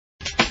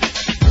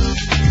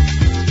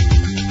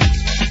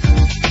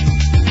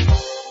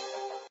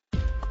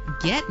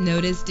Get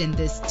noticed in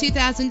this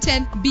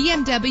 2010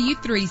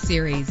 BMW 3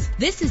 Series.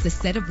 This is the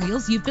set of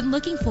wheels you've been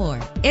looking for.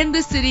 In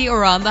the city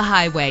or on the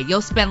highway,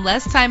 you'll spend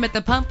less time at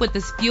the pump with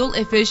this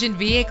fuel-efficient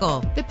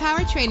vehicle. The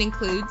powertrain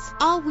includes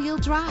all-wheel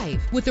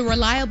drive with a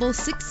reliable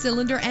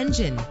 6-cylinder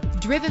engine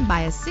driven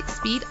by a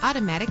 6-speed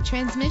automatic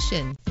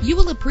transmission. You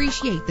will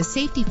appreciate the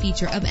safety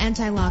feature of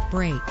anti-lock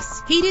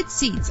brakes. Heated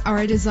seats are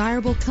a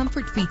desirable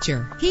comfort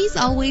feature. He's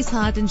always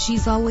hot and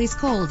she's always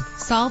cold.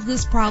 Solve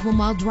this problem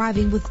while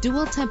driving with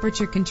dual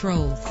temperature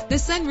controls. The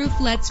sunroof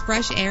lets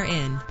fresh air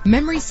in.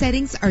 Memory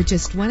settings are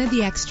just one of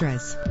the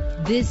extras.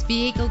 This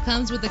vehicle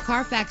comes with a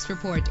Carfax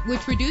report,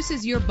 which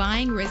reduces your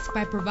buying risk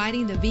by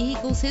providing the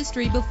vehicle's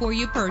history before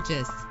you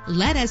purchase.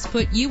 Let us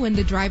put you in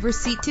the driver's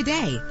seat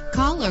today.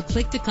 Call or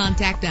click to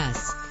contact us.